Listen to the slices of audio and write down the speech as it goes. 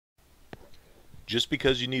Just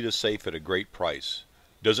because you need a safe at a great price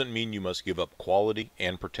doesn't mean you must give up quality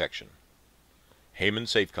and protection. Hayman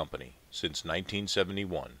Safe Company, since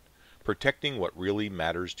 1971, protecting what really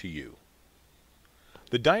matters to you.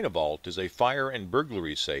 The DynaVault is a fire and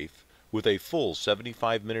burglary safe with a full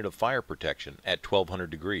 75-minute of fire protection at 1200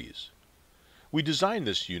 degrees. We designed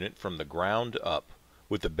this unit from the ground up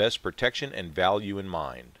with the best protection and value in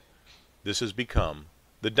mind. This has become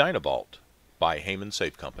the DynaVault by Hayman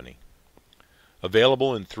Safe Company.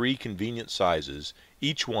 Available in 3 convenient sizes,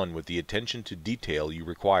 each one with the attention to detail you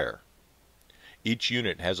require. Each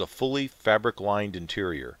unit has a fully fabric-lined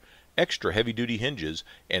interior, extra heavy-duty hinges,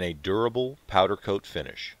 and a durable powder coat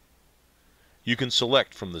finish. You can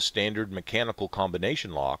select from the standard mechanical combination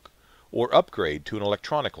lock or upgrade to an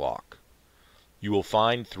electronic lock. You will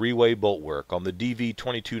find 3-way bolt work on the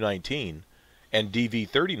DV2219 and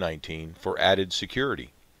DV3019 for added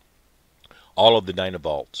security. All of the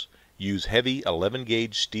DynaVaults use heavy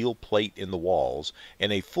 11-gauge steel plate in the walls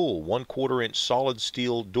and a full 1/4 inch solid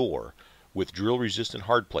steel door with drill-resistant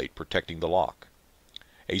hardplate protecting the lock.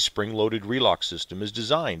 A spring-loaded relock system is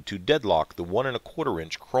designed to deadlock the 1 1/4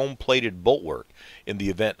 inch chrome-plated boltwork in the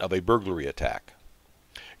event of a burglary attack.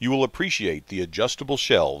 You will appreciate the adjustable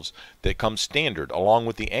shelves that come standard along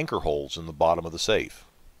with the anchor holes in the bottom of the safe.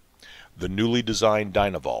 The newly designed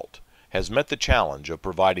DynaVault has met the challenge of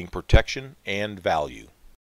providing protection and value.